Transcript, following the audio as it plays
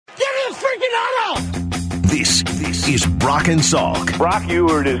This is Brock and Salk. Brock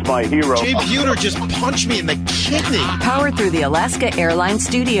Ewert is my hero. Jay Buhner just punched me in the kidney. Powered through the Alaska Airlines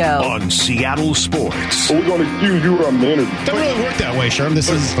studio. On Seattle Sports. We're going to accuse you of management. Doesn't really work that way, Sherm. This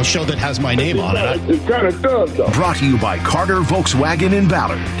is a show that has my name on it. It kind of does, though. Brought to you by Carter Volkswagen in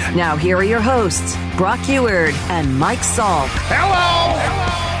Ballard. Now here are your hosts, Brock Ewert and Mike Salk.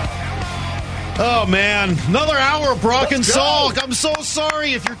 Hello! Oh, man. Another hour of Brock and Salk. I'm so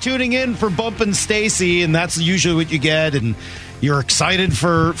sorry if you're tuning in for Bumpin' Stacy, and that's usually what you get, and you're excited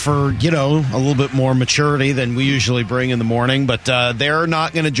for a little bit more maturity than we usually bring in the morning, but they're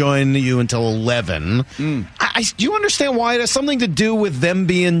not going to join you until 11. Do you understand why? It has something to do with them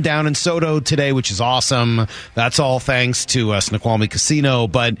being down in Soto today, which is awesome. That's all thanks to Snoqualmie Casino,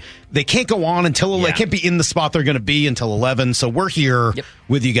 but they can't go on until they can't be in the spot they're going to be until 11. So we're here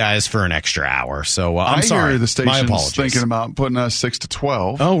with you guys for an extra hour. So I'm sorry. I hear the My station's apologies. thinking about putting us 6 to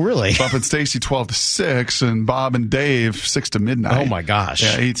 12. Oh, really? Bump and Stacy 12 to 6, and Bob and Dave 6 to midnight. Oh my gosh!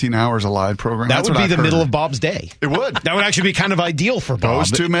 Yeah, 18 hours of live program. That That's would what be I've the heard. middle of Bob's day. It would. That would actually be kind of ideal for Bob.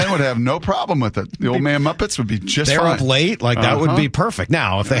 Those two men would have no problem with it. The old man Muppets would be just They're fine. up late. That would be perfect.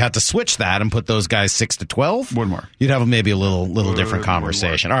 Now, if they had to switch that and put those guys 6 to 12, One more. You'd have maybe a little different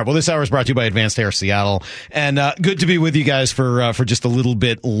conversation. All right. Well, this hour is brought to you by Advanced Air Seattle, and good to be with you guys for just a little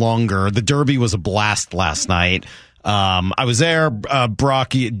bit longer. The Derby was a blast last night. I was there.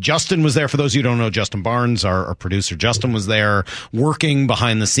 Brock, Justin was there. For those of you who don't know, Justin Barnes, our producer, Justin was there working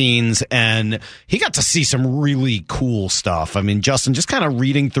behind the scenes, and he got to see some really cool stuff. I mean, Justin, just kind of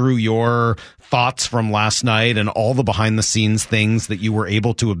reading through your thoughts from last night and all the behind the scenes things that you were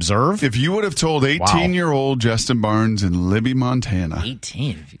able to observe. If you would have told 18-year-old Justin Barnes in Libby, Montana,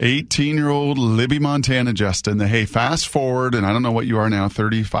 18-year-old Libby, Montana, Justin, that, hey, fast forward, and I don't know what you are now,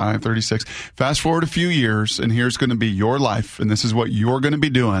 35, 36, fast forward a few years, and here's going to be your life, and this is what you're going to be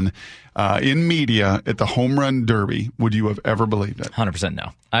doing in media at the Home Run Derby, would you have ever believed it? 100%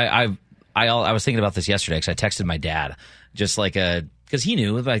 no. I was thinking about this yesterday because I texted my dad, just like because he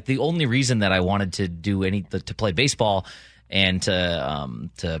knew like the only reason that I wanted to do to play baseball and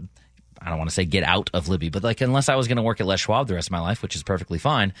to I don't want to say get out of Libby, but like unless I was going to work at Les Schwab the rest of my life, which is perfectly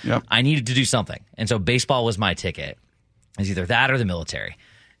fine, I needed to do something, and so baseball was my ticket. It's either that or the military.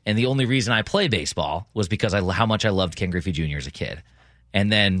 And the only reason I play baseball was because how much I loved Ken Griffey Jr. as a kid.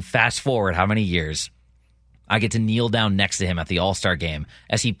 And then fast forward how many years, I get to kneel down next to him at the All-Star game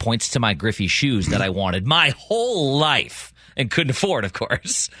as he points to my Griffey shoes that I wanted my whole life and couldn't afford, of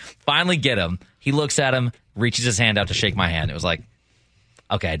course. Finally get him. He looks at him, reaches his hand out to shake my hand. It was like,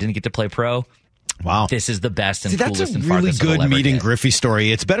 okay, I didn't get to play pro. Wow. This is the best and that's coolest a and really farthest good I'll ever meeting get. Griffey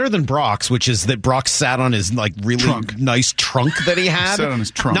story. It's better than Brock's, which is that Brock sat on his really nice trunk that he had. Sat on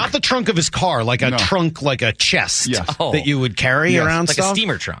his trunk. Not the trunk of his car, like a trunk, like a chest that you would carry around like stuff. a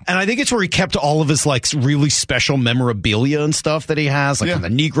steamer trunk. And I think it's where he kept all of his really special memorabilia and stuff that he has, from the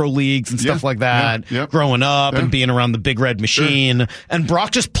Negro Leagues and stuff like that, growing up and being around the Big Red Machine. And Brock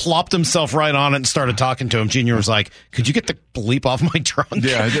just plopped himself right on it and started talking to him. Junior was like, could you get the bleep off my trunk?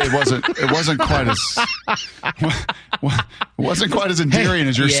 Yeah, it wasn't quite as it wasn't quite as endearing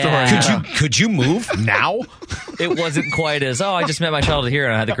as your story. Could you move now? It wasn't quite as, I just met my child here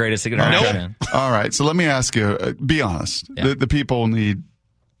and I had the greatest interaction. All right, so let me ask you, be honest. Yeah. The people need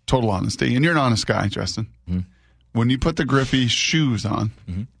total honesty, and you're an honest guy, Justin. Mm-hmm. When you put the Griffey shoes on,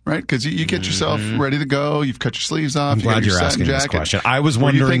 right? Because you get yourself ready to go. You've cut your sleeves off. I'm glad you're asking this question. I was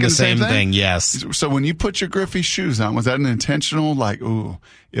wondering the same thing, yes. So when you put your Griffey shoes on, was that an intentional,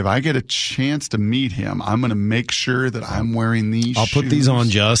 if I get a chance to meet him, I'm going to make sure that I'm wearing these I'll shoes. put these on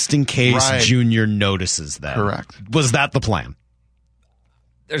just in case Junior notices that. Correct. Was that the plan?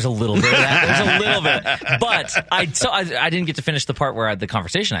 There's a little bit of that. There's a little bit. But I didn't get to finish the part where the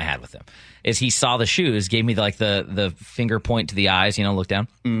conversation I had with him is he saw the shoes, gave me the finger point to the eyes, look down.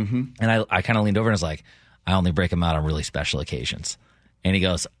 Mm-hmm. And I kind of leaned over and was like, I only break them out on really special occasions. And he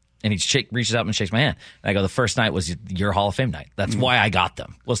goes, and he reaches out and shakes my hand. And I go, the first night was your Hall of Fame night. That's why I got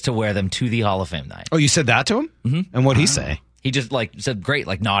them, was to wear them to the Hall of Fame night. Oh, you said that to him? Mm-hmm. And what'd he say? He just said, great,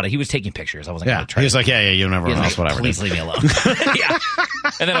 nodded. He was taking pictures. I wasn't going to try. He was like, yeah, you never know, whatever. Please leave me alone. Yeah.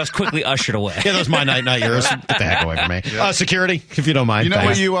 And then I was quickly ushered away. Yeah, that was my night, not yours. Get the heck away from me. Yeah. Security, if you don't mind. You know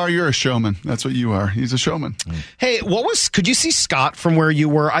what you are? You're a showman. That's what you are. He's a showman. Hey, could you see Scott from where you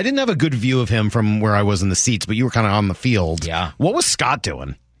were? I didn't have a good view of him from where I was in the seats, but you were kind of on the field. Yeah. What was Scott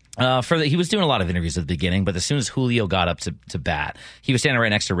doing? He was doing a lot of interviews at the beginning, but as soon as Julio got up to bat, he was standing right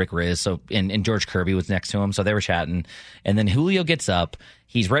next to Rick Riz, and George Kirby was next to him, so they were chatting. And then Julio gets up.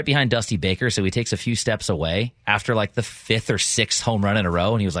 He's right behind Dusty Baker, so he takes a few steps away after the fifth or sixth home run in a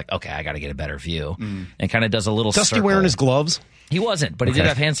row, and he was like, okay, I got to get a better view. And kind of does a little Dusty circle. wearing his gloves? He wasn't, but he did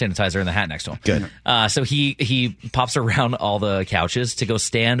have hand sanitizer in the hat next to him. Good. So he pops around all the couches to go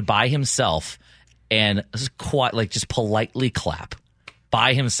stand by himself and just politely clap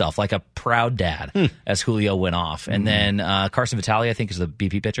by himself, like a proud dad, as Julio went off. And then Carson Vitale, I think, is the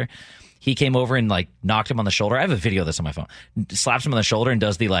BP pitcher. He came over and knocked him on the shoulder. I have a video of this on my phone. Slaps him on the shoulder and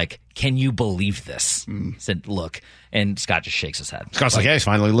does the can you believe this? Said, look. And Scott just shakes his head. Scott's like, hey, he's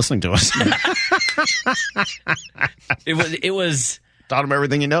finally listening to us. It was taught him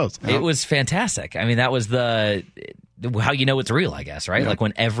everything he knows. It was fantastic. I mean, that was how you know it's real, I guess, right? Yeah. Like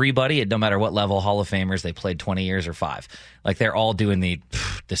when everybody, no matter what level, Hall of Famers, they played 20 years or 5. They're all doing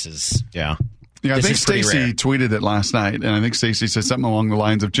this is... Yeah. Yeah, I think Stacey tweeted it last night, and I think Stacey said something along the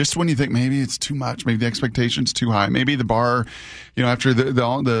lines of just when you think maybe it's too much, maybe the expectation's too high, maybe the bar, after the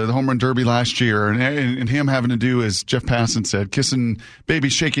home run derby last year, and him having to do, as Jeff Passan said, kissing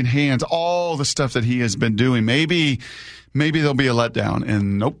babies, shaking hands, all the stuff that he has been doing, maybe there'll be a letdown,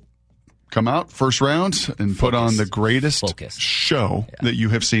 and nope. Come out first round and put on the greatest show that you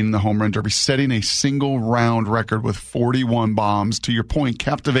have seen in the home run derby, setting a single round record with 41 bombs. To your point,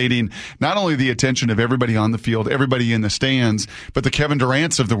 captivating not only the attention of everybody on the field, everybody in the stands, but the Kevin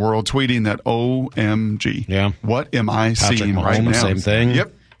Durant's of the world tweeting that OMG. Yeah. What am I Patrick seeing Mahomes, right now? Same thing.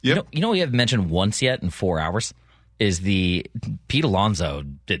 Yep. You know we haven't mentioned once yet in 4 hours is the Pete Alonso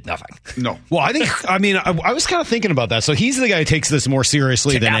did nothing. No. Well, I was kind of thinking about that. So he's the guy who takes this more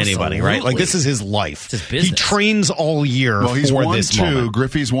seriously than anybody, right? This is his life. It's his business. He trains all year for this moment. Well, he's won 2.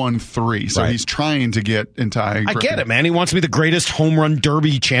 Griffey's won 3. So he's trying to get into Griffey. I get it, man. He wants to be the greatest home run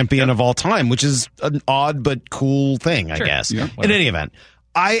derby champion of all time, which is an odd but cool thing, I guess. Yeah. In any event,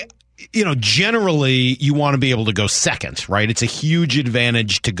 generally you want to be able to go second, right? It's a huge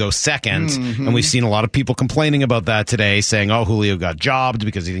advantage to go second. Mm-hmm. And we've seen a lot of people complaining about that today, saying, oh, Julio got jobbed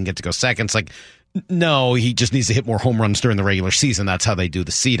because he didn't get to go second. It's like, no, he just needs to hit more home runs during the regular season. That's how they do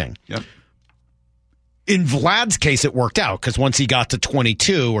the seeding. Yep. In Vlad's case, it worked out because once he got to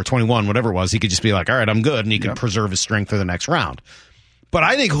 22 or 21, whatever it was, he could just be like, all right, I'm good. And he could preserve his strength for the next round. But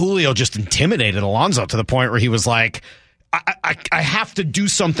I think Julio just intimidated Alonso to the point where he was like, I have to do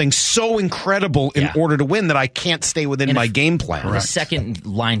something so incredible in order to win that I can't stay within my game plan. The second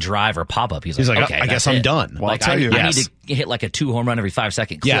line drive or pop up, he's like, okay, I guess I'm done. Well, I need to hit a 2 home run every 5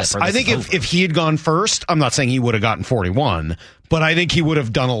 second clip. Yes, I think if he had gone first, I'm not saying he would have gotten 41, but I think he would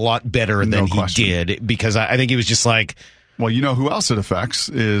have done a lot better than he did because I think he was just like. Well, you know who else it affects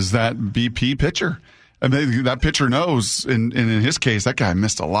is that BP pitcher. I mean, that pitcher knows, and in his case, that guy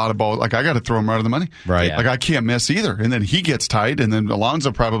missed a lot of balls. I got to throw him out of the money. Right. Yeah. I can't miss either. And then he gets tight, and then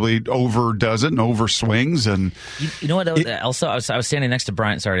Alonso probably overdoes it and overswings. And you know what? Also, I was standing next to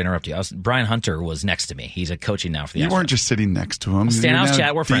Brian. Sorry to interrupt you. Brian Hunter was next to me. He's coaching now for the You Astros. weren't just sitting next to him. I was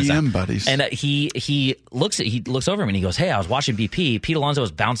chatting. We're friends. DM buddies. And he looks over him and he goes, "Hey, I was watching BP. Pete Alonso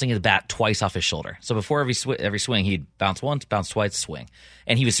was bouncing his bat twice off his shoulder. So before every swing, he'd bounce once, bounce twice, swing."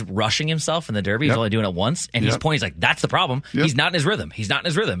 And he was rushing himself in the derby. He was only doing it once. And he's pointing. He's like, that's the problem. He's not in his rhythm.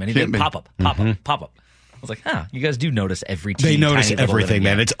 And he did pop up. I was like, you guys do notice every team. They notice everything,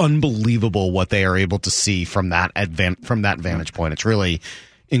 man. It's unbelievable what they are able to see from that vantage point. It's really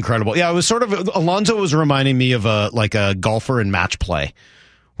incredible. Yeah, it was sort of, Alonso was reminding me of a golfer in match play.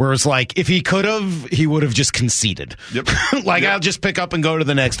 Where it's like, if he could have, he would have just conceded. Yep. I'll just pick up and go to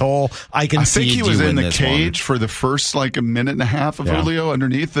the next hole. I think he was in the cage for the first a minute and a half of Julio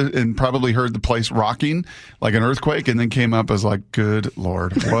underneath and probably heard the place rocking like an earthquake and then came up as like, good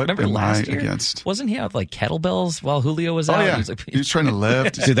Lord, what am I against? Wasn't he out with kettlebells while Julio was out? Oh, yeah. He was trying to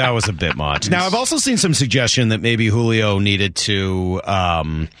lift. See, that was a bit much. Now, I've also seen some suggestion that maybe Julio needed to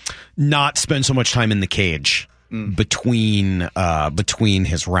not spend so much time in the cage. Between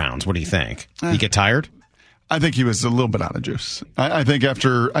his rounds. What do you think? You get tired? I think he was a little bit out of juice. I think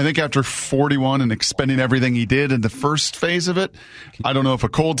after 41 and expending everything he did in the first phase of it, I don't know if a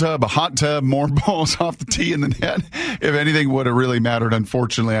cold tub, a hot tub, more balls off the tee in the net, if anything would have really mattered.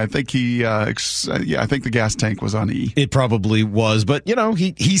 Unfortunately, I think I think the gas tank was on E. It probably was, but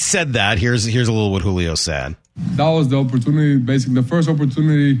he said that. Here's a little what Julio said. That was the opportunity, basically the first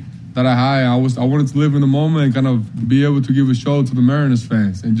opportunity that I had. I wanted to live in the moment and kind of be able to give a show to the Mariners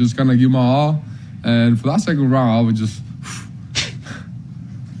fans and just kind of give my all. And for that second round, I would just.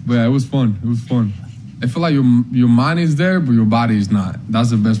 But yeah, it was fun. I feel like your mind is there, but your body is not. That's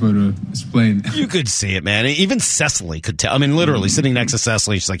the best way to explain it. You could see it, man. Even Cecily could tell. I mean, literally sitting next to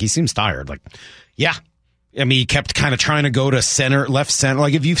Cecily, she's like, he seems tired. Like, yeah. I mean, he kept kind of trying to go to center, left center.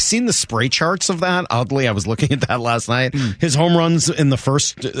 Like, if you've seen the spray charts of that, oddly, I was looking at that last night. His home runs in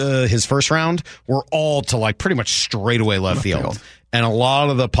his first round were all to pretty much straightaway left field. And a lot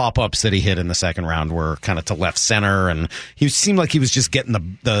of the pop-ups that he hit in the second round were kind of to left center, and he seemed like he was just getting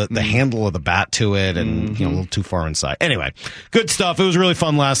the handle of the bat to it and a little too far inside. Anyway, good stuff. It was really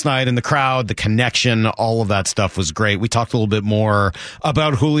fun last night, and the crowd, the connection, all of that stuff was great. We talked a little bit more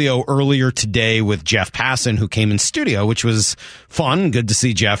about Julio earlier today with Jeff Passan, who came in studio, which was fun. Good to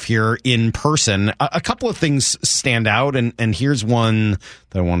see Jeff here in person. A couple of things stand out, and here's one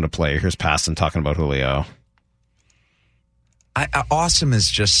that I wanted to play. Here's Passan talking about Julio. Awesome is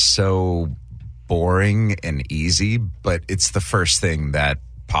just so boring and easy, but it's the first thing that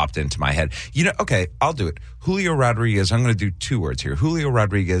popped into my head. Okay, I'll do it. Julio Rodriguez, I'm going to do 2 words here. Julio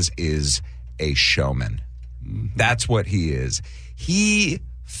Rodriguez is a showman. That's what he is. He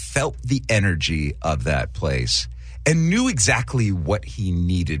felt the energy of that place and knew exactly what he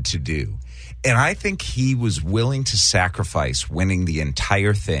needed to do. And I think he was willing to sacrifice winning the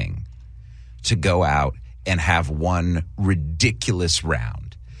entire thing to go out and have one ridiculous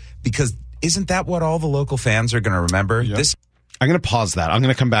round. Because isn't that what all the local fans are going to remember? Yep. I'm going to pause that. I'm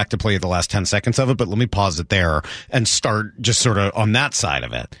going to come back to play the last 10 seconds of it, but let me pause it there and start just sort of on that side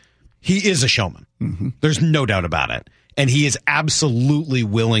of it. He is a showman. Mm-hmm. There's no doubt about it. And he is absolutely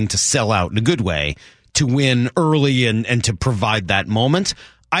willing to sell out in a good way to win early and to provide that moment.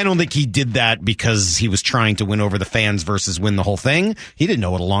 I don't think he did that because he was trying to win over the fans versus win the whole thing. He didn't know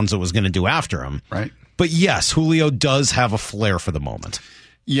what Alonso was going to do after him. Right. But yes, Julio does have a flair for the moment.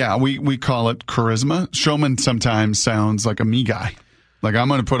 Yeah, we call it charisma. Showman sometimes sounds like a me guy. Like, I'm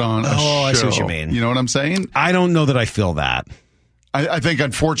going to put on a show. Oh, I see what you mean. You know what I'm saying? I don't know that I feel that. I think,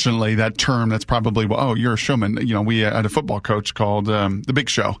 unfortunately, that term, that's probably, you're a showman. We had a football coach called The Big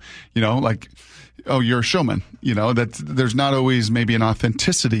Show. You're a showman. That there's not always maybe an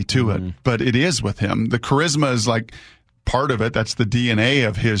authenticity to it, but it is with him. The charisma is like part of it. That's the DNA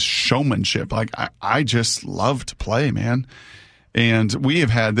of his showmanship. Like, I just love to play, man. And we have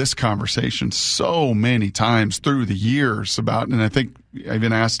had this conversation so many times through the years about, and I think I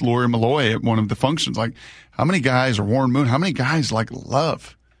even asked Lori Malloy at one of the functions, like, how many guys, or Warren Moon, how many guys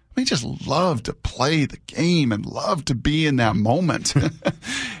love? Just love to play the game and love to be in that moment.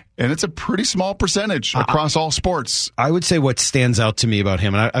 And it's a pretty small percentage across all sports. I would say what stands out to me about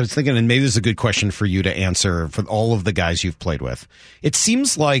him, and I was thinking, and maybe this is a good question for you to answer for all of the guys you've played with. It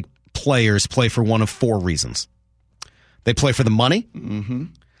seems like players play for one of 4 reasons. They play for the money. Mm-hmm.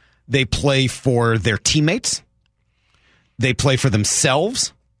 They play for their teammates. They play for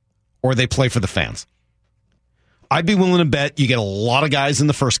themselves, or they play for the fans. I'd be willing to bet you get a lot of guys in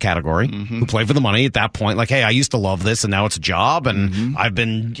the first category who play for the money at that point. Like, hey, I used to love this and now it's a job and I've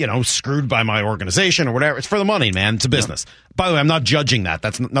been, screwed by my organization or whatever. It's for the money, man. It's a business. Yep. By the way, I'm not judging that.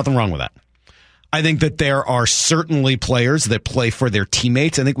 That's nothing wrong with that. I think that there are certainly players that play for their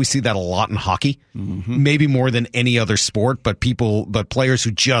teammates. I think we see that a lot in hockey, maybe more than any other sport, but players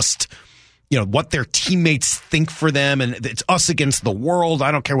who just, what their teammates think for them, and it's us against the world.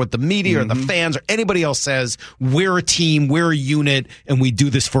 I don't care what the media or the fans or anybody else says. We're a team, we're a unit, and we do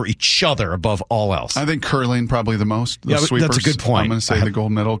this for each other above all else. I think curling probably the most. Sweepers. That's a good point. I'm going to say the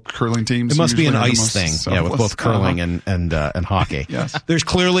gold medal curling teams. It must be an ice thing, with both curling and hockey. Yes. There's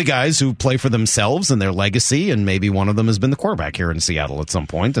clearly guys who play for themselves and their legacy, and maybe one of them has been the quarterback here in Seattle at some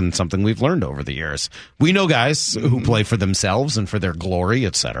point, and something we've learned over the years. We know guys who play for themselves and for their glory,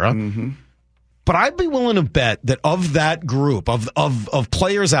 etc. But I'd be willing to bet that of that group of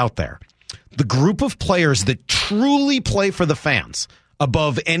players out there, the group of players that truly play for the fans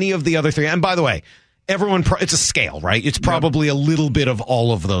above any of the other 3. And by the way, it's a scale, right? It's probably a little bit of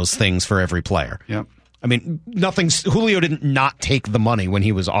all of those things for every player. Yep. I mean, Julio didn't not take the money when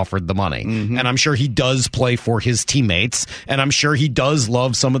he was offered the money. And I'm sure he does play for his teammates, and I'm sure he does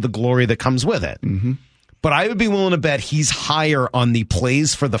love some of the glory that comes with it. But I would be willing to bet he's higher on the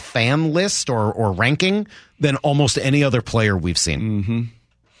plays for the fan list or ranking than almost any other player we've seen.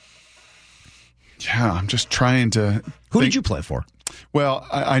 Yeah, I'm just trying to Who did you play for? Well,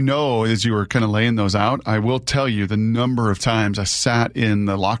 I know as you were kind of laying those out, I will tell you the number of times I sat in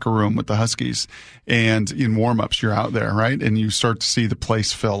the locker room with the Huskies, and in warm-ups you're out there, right? And you start to see the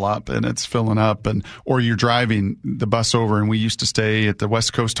place fill up, and it's filling up, or you're driving the bus over, and we used to stay at the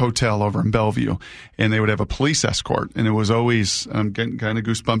West Coast Hotel over in Bellevue, and they would have a police escort, and it was always, I'm getting kind of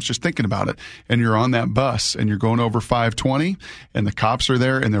goosebumps just thinking about it, and you're on that bus, and you're going over 520, and the cops are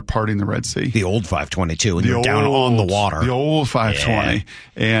there, and they're parting the Red Sea. The old 522, and you're down on the water. The old 520. 420,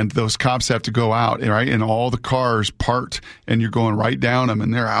 and those cops have to go out, right? And all the cars parked, and you're going right down them,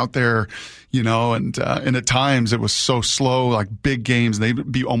 and they're out there, and at times it was so slow, like big games,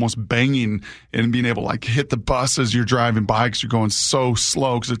 they'd be almost banging and being able to like hit the bus as you're driving by because you're going so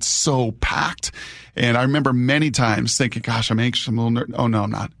slow because it's so packed. And I remember many times thinking, gosh, I'm anxious, I'm a little nervous. Oh, no,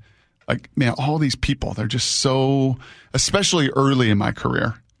 I'm not. Like, man, all these people, they're just so, especially early in my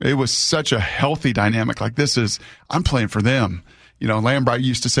career, it was such a healthy dynamic. Like, I'm playing for them. Lambright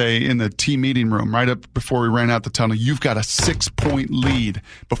used to say in the team meeting room right up before we ran out the tunnel, you've got a 6-point lead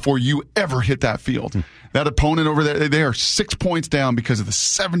before you ever hit that field. That opponent over there, they are 6 points down because of the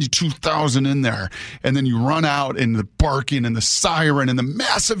 72,000 in there. And then you run out and the barking and the siren and the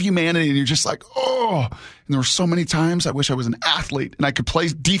massive humanity, and you're just like, oh. And there were so many times I wish I was an athlete and I could play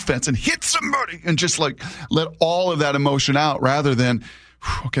defense and hit somebody and just like let all of that emotion out rather than,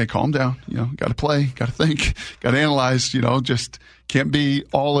 okay, calm down. Got to play, got to think, got to analyze, just can't be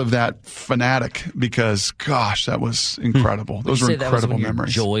all of that fanatic because, gosh, that was incredible. Those were incredible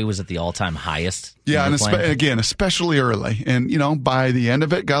memories. Joy was at the all-time highest. Yeah, and again, especially early. And, by the end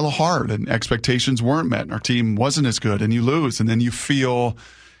of it, got a little hard and expectations weren't met and our team wasn't as good and you lose. And then you feel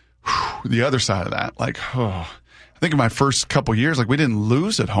the other side of that, like, I think in my first couple years, like we didn't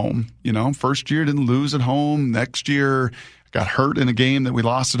lose at home. First year didn't lose at home. Next year got hurt in a game that we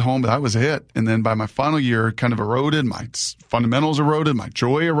lost at home, but that was it. And then by my final year, it kind of eroded. My fundamentals eroded. My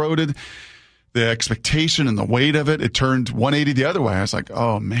joy eroded. The expectation and the weight of it turned 180 the other way. I was like,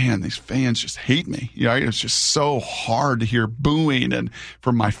 oh, man, these fans just hate me. It was just so hard to hear booing and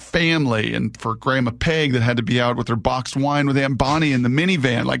for my family and for Grandma Peg that had to be out with her boxed wine with Aunt Bonnie in the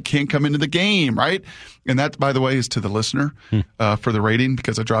minivan, like can't come into the game, right? And that, by the way, is to the listener for the rating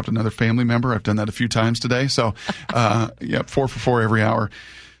because I dropped another family member. I've done that a few times today. So, 4 for 4 every hour.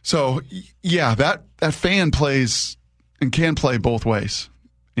 So, yeah, that fan plays and can play both ways.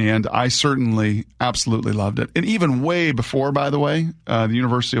 And I certainly absolutely loved it. And even way before, by the way, the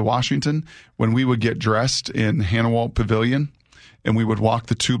University of Washington, when we would get dressed in Hannawalt Pavilion and we would walk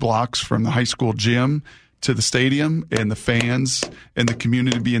the 2 blocks from the high school gym to the stadium and the fans and the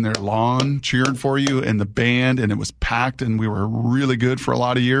community be in their lawn cheering for you and the band, and it was packed and we were really good for a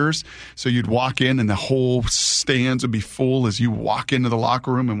lot of years. So you'd walk in and the whole stands would be full as you walk into the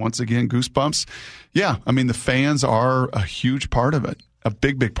locker room, and once again, goosebumps. Yeah, I mean, the fans are a huge part of it. A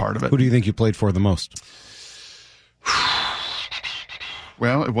big, big part of it. Who do you think you played for the most?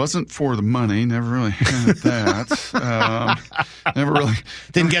 Well, it wasn't for the money. Never really had that. Never really.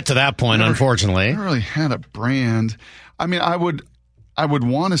 Didn't get to that point, unfortunately. Never really had a brand. I mean, I would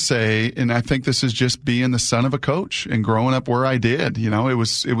want to say, and I think this is just being the son of a coach and growing up where I did. It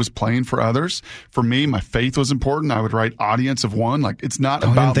was playing for others. For me, my faith was important. I would write audience of one. Like, it's not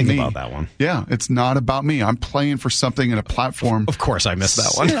about me. I didn't think about that one. Yeah, it's not about me. I'm playing for something in a platform. Of course, I missed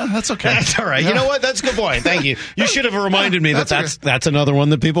that one. Yeah, that's okay. That's all right. Yeah. You know what? That's a good point. Thank you. You should have reminded me that's another one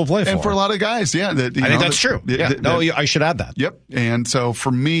that people play for. And for a lot of guys, yeah. I think that's true. I should add that. Yep. And so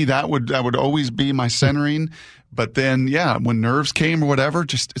for me, that would always be my centering. But then, yeah, when nerves came or whatever,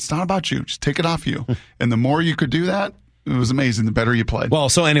 it's not about you. Just take it off you. And the more you could do that, it was amazing. The better you played. Well,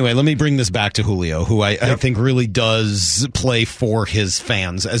 so anyway, let me bring this back to Julio, who I think really does play for his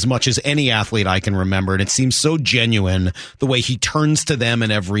fans as much as any athlete I can remember. And it seems so genuine, the way he turns to them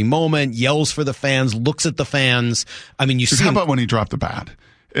in every moment, yells for the fans, looks at the fans. I mean, How about when he dropped the bat?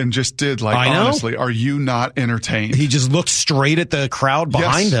 And just did, like, honestly, are you not entertained? He just looked straight at the crowd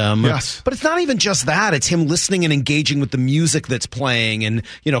behind him. Yes. But it's not even just that. It's him listening and engaging with the music that's playing and,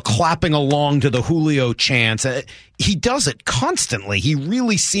 clapping along to the Julio chants. He does it constantly. He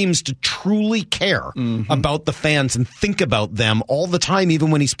really seems to truly care about the fans and think about them all the time,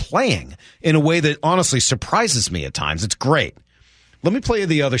 even when he's playing, in a way that honestly surprises me at times. It's great. Let me play you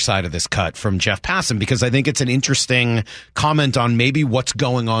the other side of this cut from Jeff Passan, because I think it's an interesting comment on maybe what's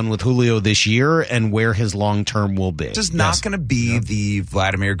going on with Julio this year and where his long-term will be. It's just not going to be the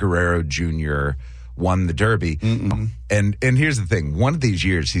Vladimir Guerrero Jr. won the Derby. And here's the thing. One of these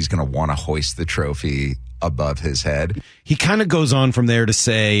years, he's going to want to hoist the trophy above his head. He kind of goes on from there to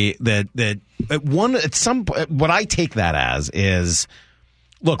say that what I take that as is,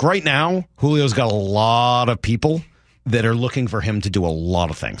 look, right now, Julio's got a lot of people that are looking for him to do a lot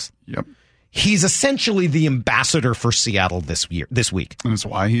of things. Yep. He's essentially the ambassador for Seattle this week. And that's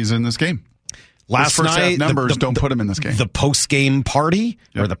why he's in this game. Last His first night, half numbers don't put him in this game. The post-game party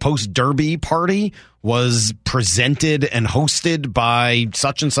or the post-derby party was presented and hosted by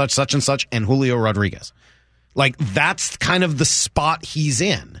such and such, and Julio Rodriguez. Like, that's kind of the spot he's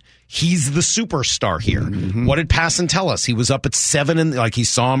in. He's the superstar here. What did Passan tell us? He was up at 7 and he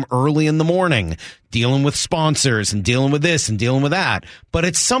saw him early in the morning dealing with sponsors and dealing with this and dealing with that. But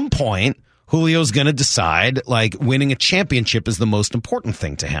at some point, Julio's going to decide winning a championship is the most important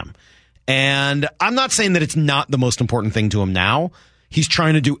thing to him. And I'm not saying that it's not the most important thing to him now. He's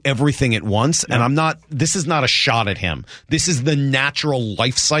trying to do everything at once, and this is not a shot at him. This is the natural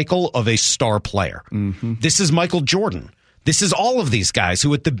life cycle of a star player. This is Michael Jordan. This is all of these guys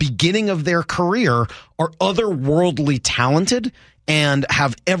who at the beginning of their career are otherworldly talented and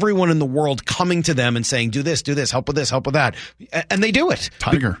have everyone in the world coming to them and saying, do this, help with that. And they do it.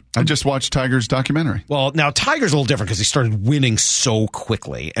 Tiger. I just watched Tiger's documentary. Well, now Tiger's a little different because he started winning so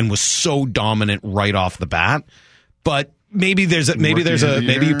quickly and was so dominant right off the bat. But maybe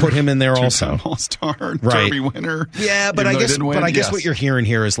you put him in there also. All-star, right. Derby winner. Yeah, but I guess what you're hearing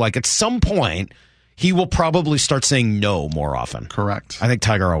here is at some point he will probably start saying no more often. Correct. I think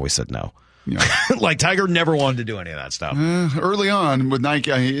Tiger always said no. Yeah. Tiger never wanted to do any of that stuff. Early on with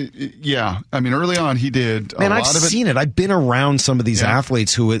Nike, early on he did. Man, I've seen it. I've been around some of these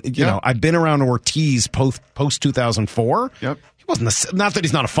athletes who, I've been around Ortiz post 2004. Yep. He wasn't not that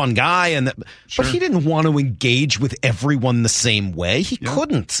he's not a fun guy, but he didn't want to engage with everyone the same way. He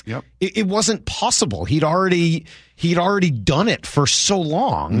couldn't. Yep. It wasn't possible. He'd already done it for so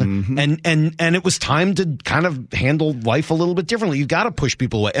long, and it was time to kind of handle life a little bit differently. You've got to push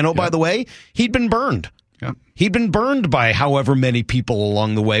people away. And by the way, he'd been burned. Yep. He'd been burned by however many people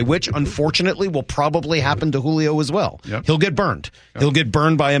along the way, which unfortunately will probably happen to Julio as well. Yep. He'll get burned. Yep. He'll get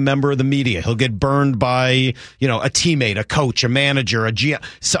burned by a member of the media. He'll get burned by, a teammate, a coach, a manager,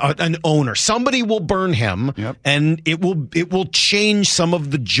 an owner. Somebody will burn him, and it will change some of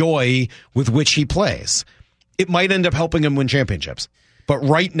the joy with which he plays. It might end up helping him win championships. But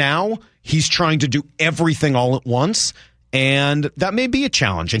right now, he's trying to do everything all at once. And that may be a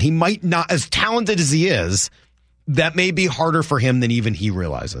challenge. And he might not, as talented as he is, that may be harder for him than even he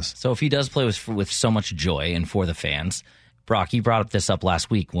realizes. So if he does play with so much joy and for the fans, Brock, you brought this up last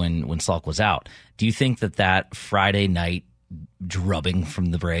week when Salk was out. Do you think that Friday night drubbing from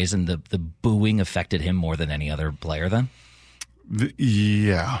the Braves and the booing affected him more than any other player then?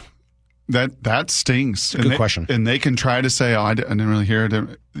 Yeah. That stings. Good question. And they can try to say, I didn't really hear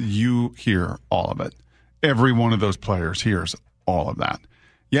it. You hear all of it. Every one of those players hears all of that.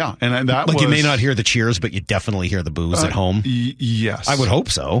 Yeah, and that you may not hear the cheers, but you definitely hear the boos at home. Yes. I would hope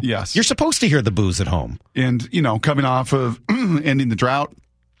so. Yes. You're supposed to hear the boos at home. And, coming off of ending the drought,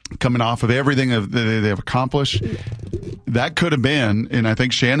 coming off of everything they've accomplished, that could have been, and I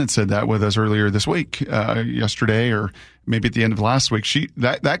think Shannon said that with us earlier this week, yesterday, or maybe at the end of last week.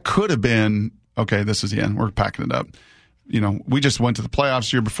 That could have been, okay, this is the end. We're packing it up. We just went to the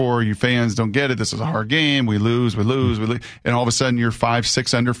playoffs the year before. You fans don't get it. This is a hard game. We lose. And all of a sudden you're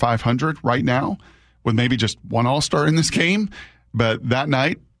 5-6 under 500 right now with maybe just one All-Star in this game. But that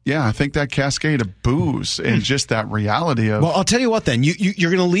night, I think that cascade of boos and just that reality of... Well, I'll tell you what then.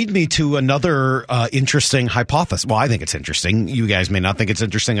 You're going to lead me to another interesting hypothesis. Well, I think it's interesting. You guys may not think it's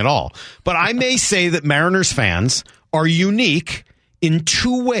interesting at all. But I may say that Mariners fans are unique in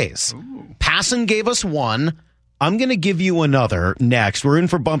two ways. Ooh. Passan gave us one. I'm going to give you another next. We're in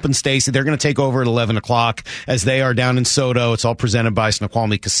for Bump and Stacy. They're going to take over at 11 o'clock as they are down in Soto. It's all presented by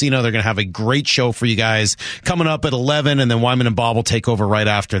Snoqualmie Casino. They're going to have a great show for you guys coming up at 11, and then Wyman and Bob will take over right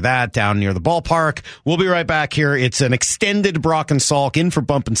after that down near the ballpark. We'll be right back here. It's an extended Brock and Salk in for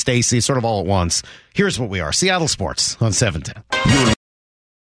Bump and Stacy, sort of all at once. Here's what we are. Seattle Sports on 710.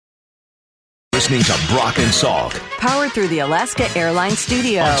 Listening to Brock and Salk. Powered through the Alaska Airlines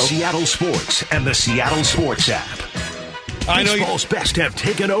Studio. On Seattle Sports and the Seattle Sports app. Baseball's best have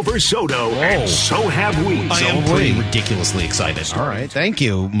taken over Soto, and so have we. I am pretty ridiculously excited. All right. Thank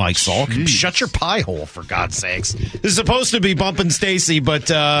you, Mike Salk. Jeez. Shut your pie hole, for God's sakes. This is supposed to be Bump and Stacy, but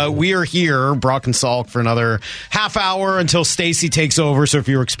we are here, Brock and Salk, for another half hour until Stacy takes over. So if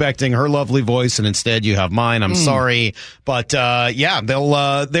you're expecting her lovely voice and instead you have mine, I'm sorry. But they're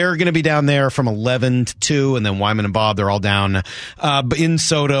going to be down there from 11 to 2, and then Wyman and Bob, they're all down in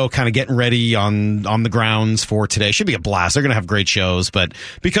Soto, kind of getting ready on the grounds for today. Should be a blast. They're going to have great shows, but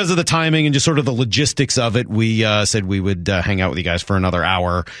because of the timing and just sort of the logistics of it, we said we would hang out with you guys for another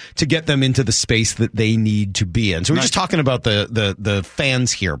hour to get them into the space that they need to be in. So we're just talking about the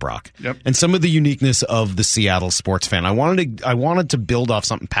fans here, Brock, and some of the uniqueness of the Seattle sports fan. I wanted to build off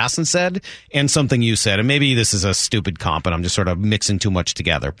something Passan said and something you said, and maybe this is a stupid comp and I'm just sort of mixing too much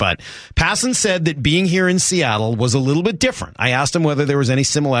together, but Passan said that being here in Seattle was a little bit different. I asked him whether there was any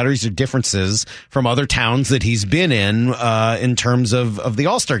similarities or differences from other towns that he's been in terms of the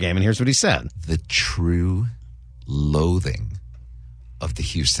All-Star game, and here's what he said. The true loathing of the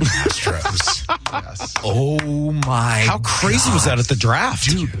Houston Astros. Yes. Oh, my How crazy was that at the draft?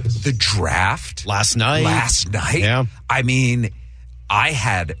 Dude, the draft? Last night? Yeah. I mean, I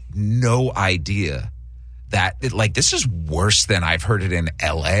had no idea that, this is worse than I've heard it in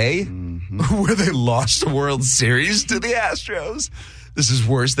L.A., where they lost the World Series to the Astros. This is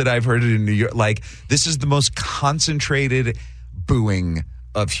worse than I've heard it in New York. This is the most concentrated booing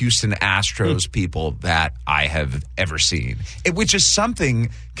of Houston Astros people that I have ever seen, which is something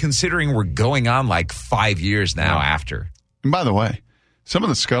considering we're going on 5 years now after. And by the way, some of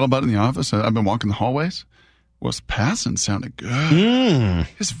the scuttlebutt in the office, I've been walking the hallways, Passan sounded good.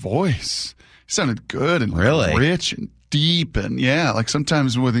 His voice sounded good and really rich and deep. And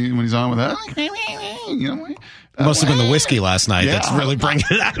sometimes when he's on with that, it must have been the whiskey last night that's really bringing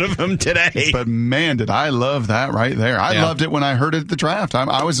it out of him today. But man, did I love that right there. I loved it when I heard it at the draft.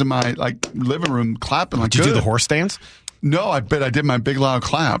 I was in my living room clapping Did you do the horse dance? No, I did my big loud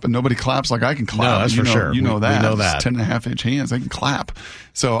clap, and nobody claps like I can clap. No, that's for sure. You know that. We know that. 10.5-inch hands, I can clap.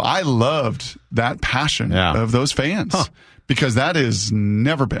 So I loved that passion of those fans because that has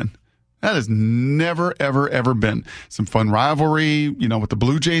never been. That has never, ever, ever been. Some fun rivalry, with the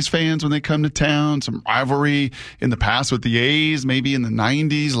Blue Jays fans when they come to town. Some rivalry in the past with the A's, maybe in the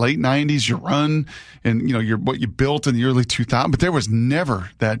 90s, late 90s, you run and, what you built in the early 2000s. But there was never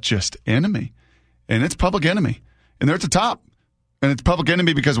that just enemy. And it's public enemy. And they're at the top. And it's public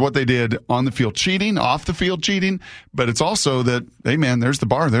enemy because of what they did on the field cheating, off the field cheating. But it's also that, hey, man, there's the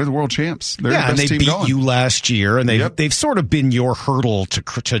bar. They're the world champs. They're the best and they team beat going. you last year, and they've sort of been your hurdle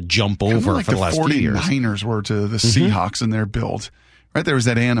to jump over for the last few years. The 49ers were to the Seahawks in their build. Right there was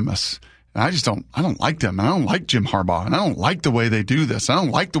that animus. And I don't like them. And I don't like Jim Harbaugh. And I don't like the way they do this. I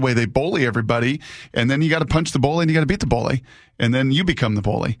don't like the way they bully everybody. And then you got to punch the bully and you got to beat the bully. And then you become the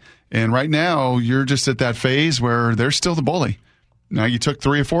bully. And right now, you're just at that phase where they're still the bully. Now, you took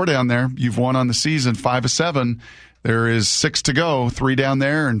 3 or 4 down there. You've won on the season 5 of 7. There is 6 to go, 3 down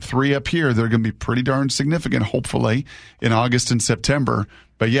there and 3 up here. They're going to be pretty darn significant, hopefully, in August and September.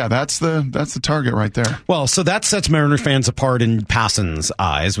 But yeah, that's the target right there. Well, so that sets Mariner fans apart in Passan's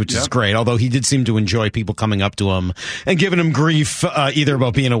eyes, which is great. Although he did seem to enjoy people coming up to him and giving him grief, either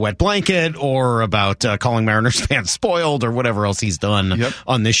about being a wet blanket or about calling Mariners fans spoiled or whatever else he's done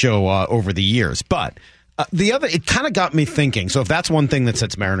on this show over the years. But it kind of got me thinking. So if that's one thing that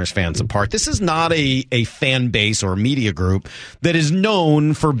sets Mariners fans apart, this is not a fan base or a media group that is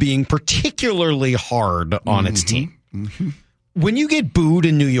known for being particularly hard on its team. When you get booed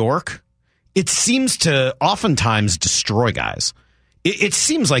in New York, it seems to oftentimes destroy guys. It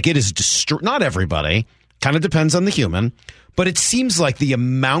seems like it is not everybody, kind of depends on the human, but it seems like the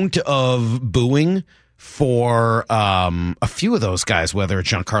amount of booing for a few of those guys, whether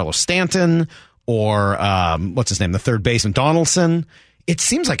it's Giancarlo Stanton or what's his name, the third baseman, Donaldson, it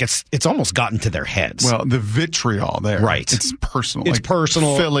seems like it's almost gotten to their heads. Well, the vitriol there. Right. It's personal. It's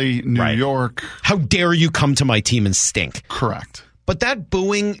personal. Philly, New York. How dare you come to my team and stink? Correct. But that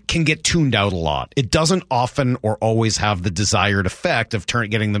booing can get tuned out a lot. It doesn't often or always have the desired effect of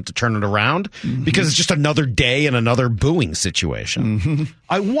getting them to turn it around because it's just another day and another booing situation.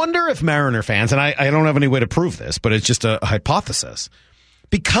 I wonder if Mariner fans, and I don't have any way to prove this, but it's just a hypothesis,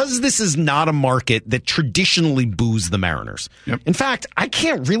 because this is not a market that traditionally boos the Mariners. In fact, I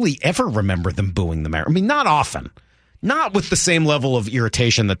can't really ever remember them booing the Mariners. I mean, not often. Not with the same level of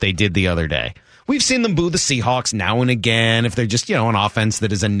irritation that they did the other day. We've seen them boo the Seahawks now and again if they're just, an offense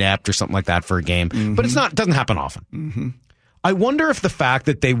that is inept or something like that for a game. But it doesn't happen often. I wonder if the fact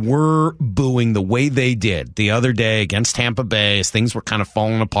that they were booing the way they did the other day against Tampa Bay as things were kind of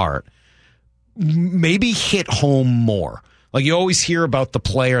falling apart maybe hit home more. Like you always hear about the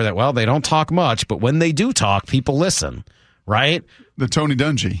player that, they don't talk much, but when they do talk, people listen, right? The Tony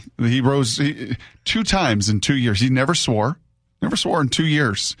Dungy. He rose 2 times in 2 years. He never swore. Never swore in 2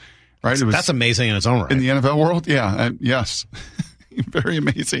 years. Right? That's amazing in its own right. In the NFL world? Yeah. Yes. Very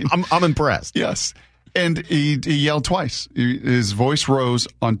amazing. I'm impressed. Yes. And he yelled twice. His voice rose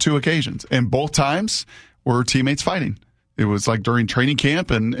on 2 occasions. And both times were teammates fighting. It was like during training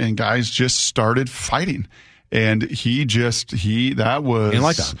camp and guys just started fighting. And that was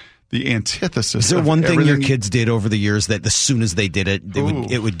like that. The antithesis. Is there one thing your kids did over the years that as soon as they did it,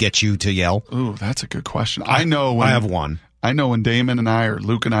 it would get you to yell? Ooh, that's a good question. I have one. I know when Damon and I or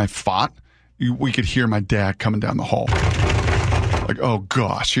Luke and I fought, we could hear my dad coming down the hall. Like, oh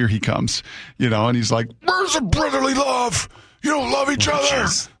gosh, here he comes. And he's like, where's the brotherly love? You don't love each other.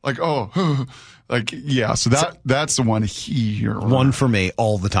 Geez. Like, so that's the one here. One for me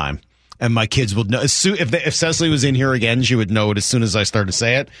all the time. And my kids would know. If Cecily was in here again, she would know it as soon as I started to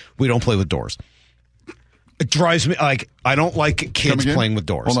say it. We don't play with doors. It drives me like I don't like kids playing with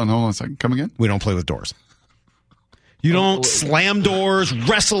doors. Hold on a second. Come again? We don't play with doors. You don't slam doors,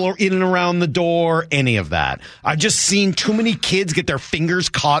 wrestle in and around the door, any of that. I've just seen too many kids get their fingers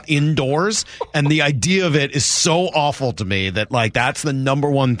caught indoors, and the idea of it is so awful to me that, like, that's the number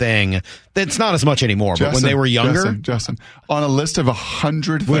one thing. That's not as much anymore, but when they were younger. Justin, on a list of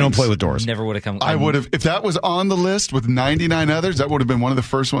 100 things. We don't play with doors. Never would have come. I would have, if that was on the list with 99 others, that would have been one of the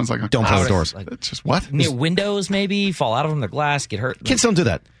first ones. Like, don't play with doors. Like, it's just what? Near windows, maybe, fall out of them, their glass, get hurt. Kids don't do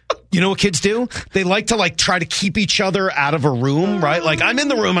that. You know what kids do? They like to try to keep each other out of a room, right? Like I'm in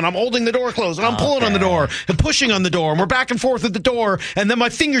the room and I'm holding the door closed and I'm pulling on the door and pushing on the door and we're back and forth at the door and then my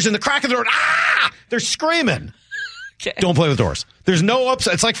fingers in the crack of the door. They're screaming. Okay. Don't play with doors. There's no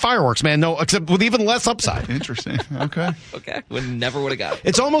upside. It's like fireworks, man. No, except with even less upside. Interesting. Okay. Never would have got it.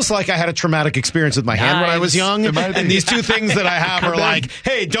 It's almost like I had a traumatic experience with my hand when I was young. And these two things that I have are like,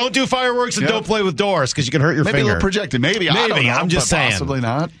 hey, don't do fireworks and don't play with doors because you can hurt your finger. Maybe a little projected. Maybe. I don't know, I'm just saying. Possibly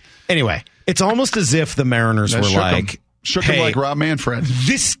not. Anyway, it's almost as if the Mariners were like, shook him like Rob Manfred.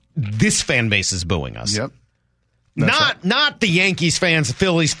 This fan base is booing us. Yep. Not the Yankees fans,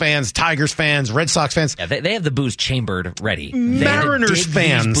 Phillies fans, Tigers fans, Red Sox fans. Yeah, they have the booze chambered ready. Mariners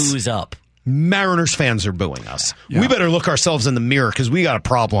fans booze up. Mariners fans are booing us. Yeah. We better look ourselves in the mirror because we got a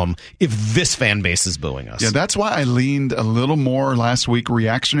problem if this fan base is booing us. Yeah, that's why I leaned a little more last week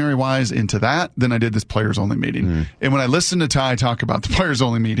reactionary-wise into that than I did this players-only meeting. And when I listened to Ty talk about the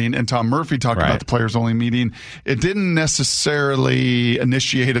players-only meeting and Tom Murphy talk about the players-only meeting, it didn't necessarily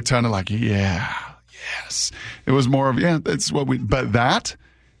initiate a ton of like, yes. It was more of, that's what we, but that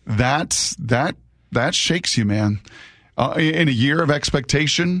shakes you, man. In a year of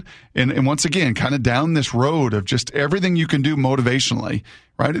expectation, and once again, kind of down this road of just everything you can do motivationally,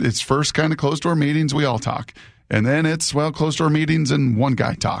 right? It's first kind of closed-door meetings, we all talk. And then it's, closed-door meetings and one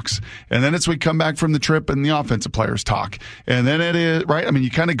guy talks. And then it's we come back from the trip and the offensive players talk. And then it is, right? I mean, you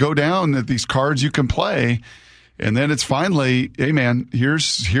kind of go down these cards you can play, and then it's finally, hey, man,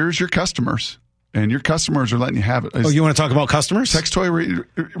 here's your customers. And your customers are letting you have it. You want to talk about customers? Sex toy.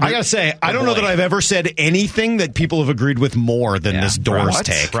 I got to say, I don't know that I've ever said anything that people have agreed with more than this doors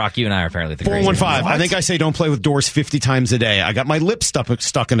take. Brock, you and I are apparently the 415. I think I say don't play with doors 50 times a day. I got my lip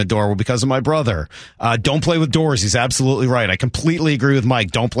stuck in a door because of my brother. Don't play with doors. He's absolutely right. I completely agree with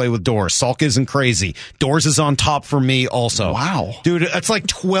Mike. Don't play with doors. Salk isn't crazy. Doors is on top for me also. Wow. Dude, that's like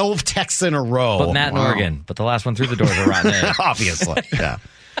 12 texts in a row. But Matt in Oregon. But the last one through the doors are rotten egg. Obviously. Yeah.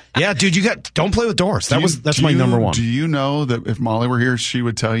 Yeah, dude, don't play with doors. That's my number one. Do you know that if Molly were here, she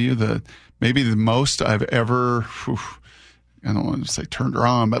would tell you that maybe the most I've ever, I don't want to say turned her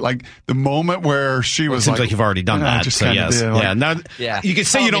on, but like the moment where she was seems like you've already done that. Just so yes. did, You can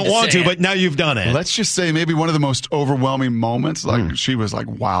say you don't want to, but now you've done it. Let's just say maybe one of the most overwhelming moments, like she was like,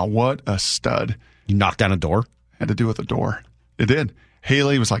 wow, what a stud. You knocked down a door? Had to do with a door. It did.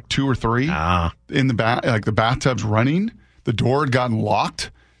 Haley was like 2 or 3 in the like the bathtub's running. The door had gotten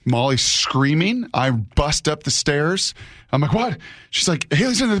locked. Molly's screaming. I bust up the stairs. I'm like, what? She's like,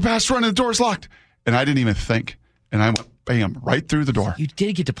 Haley's in the bathroom and the door's locked. And I didn't even think. And I went, bam, right through the door. You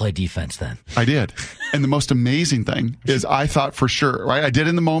did get to play defense then. I did. And the most amazing thing is I thought for sure, right? I did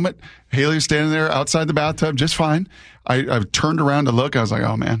in the moment. Haley was standing there outside the bathtub just fine. I turned around to look. I was like,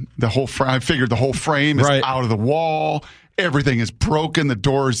 oh, man. I figured the whole frame is out of the wall. Everything is broken. The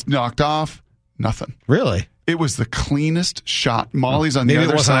door's knocked off. Nothing. Really? It was the cleanest shot. Molly's on the other side.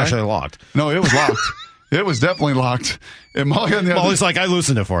 Maybe it wasn't actually locked. No, it was locked. It was definitely locked. And Molly's like, I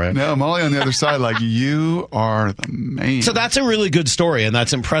loosened it for you. No, Molly on the other side, like, you are the man. So that's a really good story, and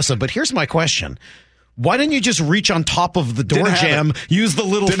that's impressive. But here's my question. Why didn't you just reach on top of the door jamb, use the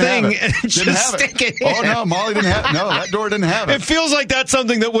little thing, and just stick it in? Oh, no, Molly didn't have it. No, that door didn't have it. It feels like that's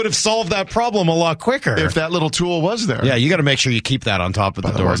something that would have solved that problem a lot quicker. If that little tool was there. Yeah, you got to make sure you keep that on top of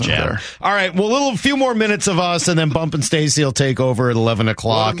the door jamb. There. All right, well, a few more minutes of us, and then Bump and Stacy will take over at 11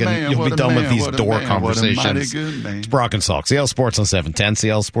 o'clock, and you'll be done with these door conversations. It's Brock and Salk. CL Sports on 710,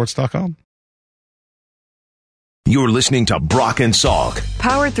 CLSports.com. You're listening to Brock and Salk.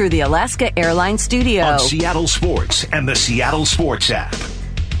 Powered through the Alaska Airlines Studio. On Seattle Sports and the Seattle Sports app.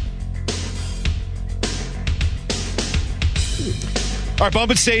 All right, Bump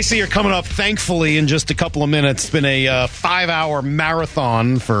and Stacy are coming up, thankfully, in just a couple of minutes. It's been a 5-hour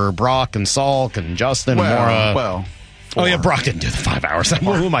marathon for Brock and Salk and Justin and Maura. Oh, yeah, Brock didn't do the 5 hours.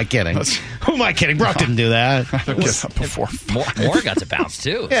 Who am I kidding? Who am I kidding? Brock didn't do that. Get up before. More got to bounce,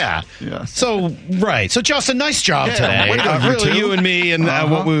 too. Yeah. So, right. So, Justin, nice job today. Really, you and me and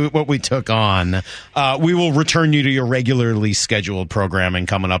what we took on. We will return you to your regularly scheduled programming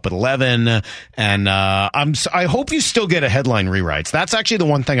coming up at 11. And I hope you still get a headline rewrites. That's actually the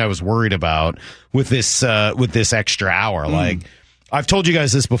one thing I was worried about with this extra hour. Like, I've told you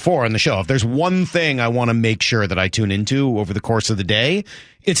guys this before on the show. If there's one thing I want to make sure that I tune into over the course of the day,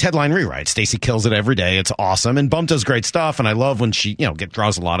 it's headline rewrites. Stacey kills it every day. It's awesome. And Bump does great stuff. And I love when she,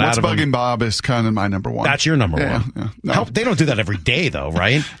 draws a lot out of it. What's Bugging Bob is kind of my number one. That's your number one. Yeah. No. They don't do that every day, though,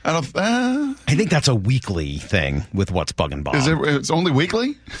 right? I think that's a weekly thing with What's Bugging Bob. It's only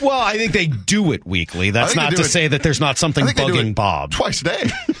weekly? Well, I think they do it weekly. That's not to say that there's not something bugging Bob. Twice a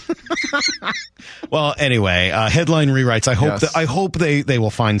day. Well, anyway, headline rewrites. I hope they will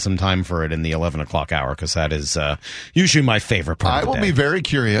find some time for it in the 11 o'clock hour, because that is usually my favorite part of the day. I will be very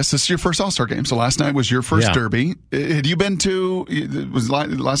curious. This is your first All-Star game, so last night was your first Derby. Had you been to, was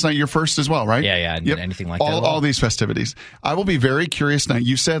last night your first as well, right? Yeah, anything like that. All these festivities. I will be very curious tonight.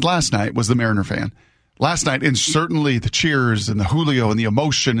 You said last night was the Mariner fan. Last night, and certainly the cheers and the Julio and the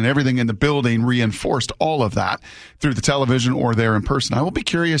emotion and everything in the building reinforced all of that through the television or there in person. I will be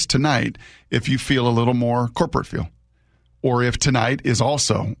curious tonight if you feel a little more corporate feel, or if tonight is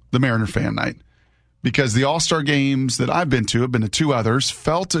also the Mariner fan night. Because the All-Star games that I've been to, have been to two others,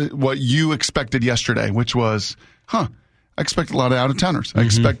 felt what you expected yesterday, which was, I expected a lot of out-of-towners. I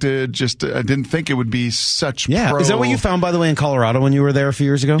expected I didn't think it would be such pro. Is that what you found, by the way, in Colorado when you were there a few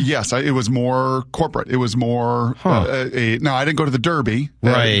years ago? Yes, it was more corporate. It was more, no, I didn't go to the Derby.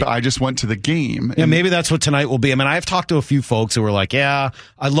 Right. I just went to the game. Yeah, maybe that's what tonight will be. I mean, I've talked to a few folks who were like, I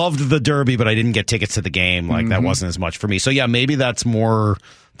loved the Derby, but I didn't get tickets to the game. Like, that wasn't as much for me. So, maybe that's more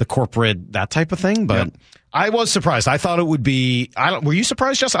the corporate, that type of thing, but I was surprised. I thought it would be, were you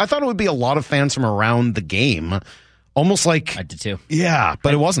surprised, Justin? I thought it would be a lot of fans from around the game. Almost like I did too. Yeah,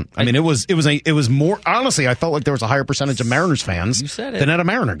 but it wasn't. I mean, it was more. Honestly, I felt like there was a higher percentage of Mariners fans than at a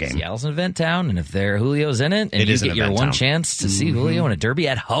Mariner game. Seattle's an event town, and if Julio's in it, and you get your one chance to see Julio in a Derby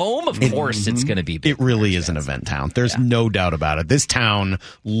at home, of course it's going to be big. It really is an event town. There's no doubt about it. This town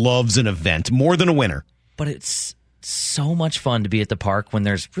loves an event more than a winner. But it's so much fun to be at the park when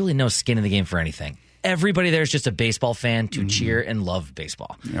there's really no skin in the game for anything. Everybody there is just a baseball fan to cheer and love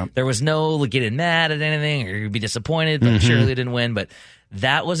baseball. Yep. There was no getting mad at anything or you'd be disappointed, but surely didn't win. But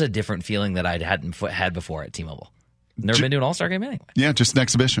that was a different feeling that I hadn't had before at T-Mobile. Never been to an All-Star game anyway. Yeah, just an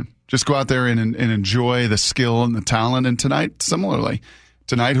exhibition. Just go out there and enjoy the skill and the talent. And tonight, similarly.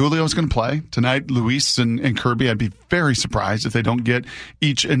 Tonight, Julio's going to play. Tonight, Luis and Kirby, I'd be very surprised if they don't get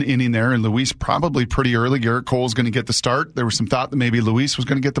each an inning there. And Luis probably pretty early. Garrett Cole's going to get the start. There was some thought that maybe Luis was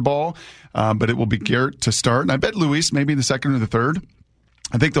going to get the ball, but it will be Garrett to start. And I bet Luis maybe the second or the third.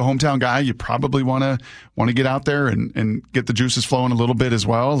 I think the hometown guy, you probably want to get out there and get the juices flowing a little bit as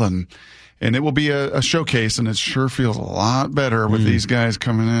well. And it will be a showcase, and it sure feels a lot better with these guys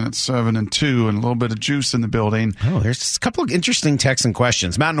coming in at 7-2 and a little bit of juice in the building. Oh, there's a couple of interesting texts and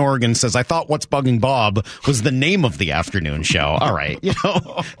questions. Matt in Oregon says, I thought What's Bugging Bob was the name of the afternoon show. All right.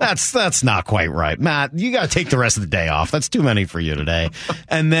 That's not quite right. Matt, you got to take the rest of the day off. That's too many for you today.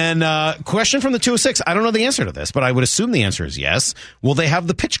 And then question from the 206. I don't know the answer to this, but I would assume the answer is yes. Will they have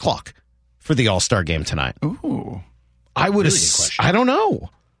the pitch clock for the All-Star game tonight? Ooh. I would I don't know.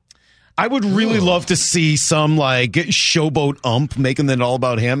 I would really love to see some showboat ump making it all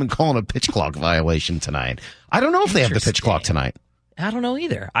about him and calling a pitch clock violation tonight. I don't know if they have the pitch clock tonight. I don't know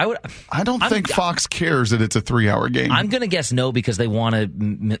either. I don't think Fox cares that it's a 3-hour game. I'm going to guess no because they want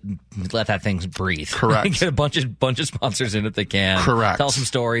to let that thing breathe. Correct. Get a bunch of sponsors in if they can. Correct. Tell some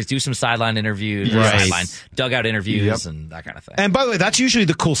stories, do some sideline interviews, dugout interviews, and that kind of thing. And by the way, that's usually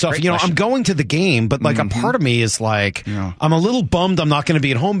the cool stuff. I'm going to the game, but a part of me is I'm a little bummed I'm not going to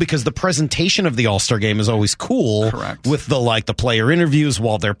be at home because the presentation of the All-Star game is always cool. Correct. With the player interviews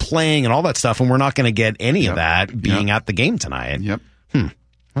while they're playing and all that stuff, and we're not going to get any of that being at the game tonight. Yep.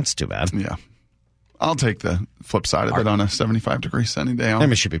 That's too bad. Yeah. I'll take the flip side of it on a 75-degree sunny day.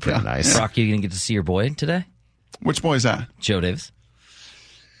 It should be pretty nice. Brock, you going to get to see your boy today? Which boy is that? Joe Davis.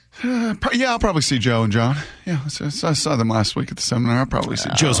 I'll probably see Joe and John. Yeah, I saw them last week at the seminar. I'll probably see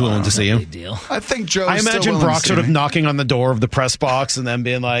Joe. Joe's willing to see you. Big deal. I think Joe's I imagine Brock sort of knocking on the door of the press box and then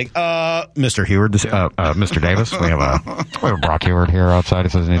being like, Mr. Heward, Mr. Davis, we have Brock Heward here outside. He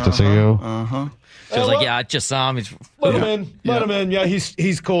says he needs to see you. Joe's I just saw him. Let him in. Yeah,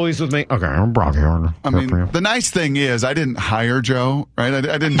 he's cool. He's with me. Okay, I'm Brock Heward. I mean, the nice thing is I didn't hire Joe, right? I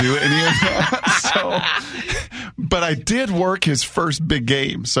didn't do any of that. But I did work his first big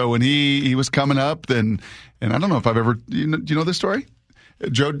game. So when he was coming up, then And I don't know if I've ever. Do you know this story?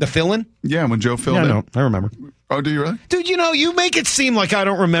 Joe, the fill-in? Yeah, when Joe filled in. No, I remember. Oh, do you really? Dude, you make it seem like I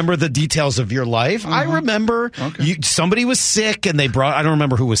don't remember the details of your life. I remember somebody was sick and they brought, I don't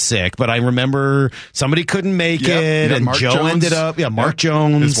remember who was sick, but I remember somebody couldn't make it and Mark Joe Jones. ended up, Mark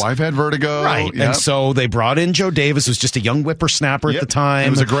Jones. His wife had vertigo. Right. Yep. And so they brought in Joe Davis, who was just a young whippersnapper at the time. It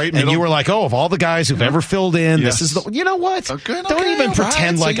was a great And you were like, of all the guys who've ever filled in, this is you know what? Don't even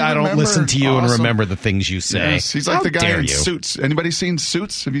pretend like I don't listen to you and remember the things you say. Yes. He's like the guy in Suits. Anybody seen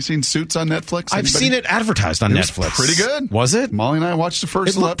Suits? Have you seen Suits on Netflix? I've seen it advertised on Netflix. Pretty good. Was it? Molly and I watched the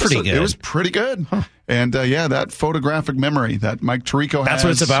first episode. Pretty good. It was pretty good. Huh. And that photographic memory that Mike Tirico has. That's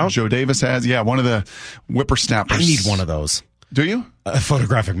what it's about? Joe Davis has. Yeah, one of the whippersnappers. I need one of those. Do you? A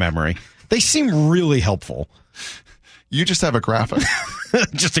photographic memory. They seem really helpful. You just have a graphic.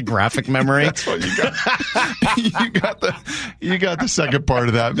 Just a graphic memory. That's what you got. you got the second part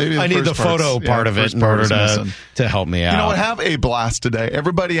of that. Maybe I need the photo part of it in order to help me out. You know what? Have a blast today.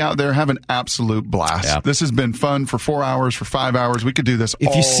 Everybody out there, have an absolute blast. Yeah. This has been fun for 4 hours, for 5 hours. We could do this all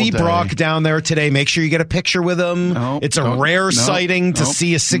If you see day. Brock down there today, make sure you get a picture with him. It's a rare sighting to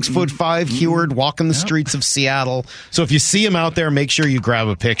see a 6'5" Heward walking the streets of Seattle. So if you see him out there, make sure you grab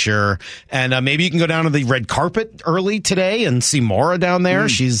a picture. And maybe you can go down to the red carpet early today and see Maura down there.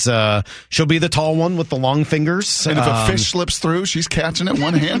 She'll be the tall one with the long fingers. And if a fish slips through, she's catching it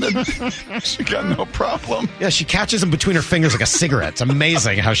one-handed. She got no problem. Yeah, she catches them between her fingers like a cigarette. It's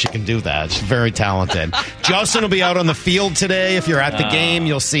amazing how she can do that. She's very talented. Justin will be out on the field today. If you're at the game,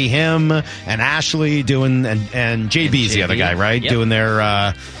 you'll see him and Ashley doing and JB's the other guy, right? Yep. Doing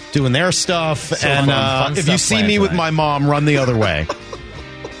their stuff. So and if you see me with my mom, run the other way.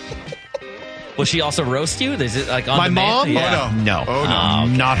 Will she also roast you? Is it like on my mom? Yeah. Oh, no. Oh, no.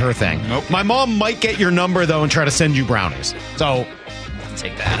 Okay. Not her thing. Nope. My mom might get your number, though, and try to send you brownies. So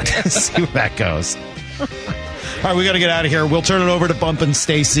take that. See where that goes. All right, we got to get out of here. We'll turn it over to Bump and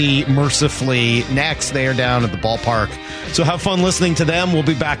Stacy mercifully next. They are down at the ballpark. So have fun listening to them. We'll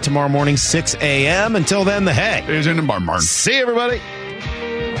be back tomorrow morning, 6 a.m. Until then, the hay is in the barn. See you, everybody.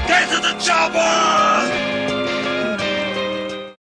 Get to the chopper!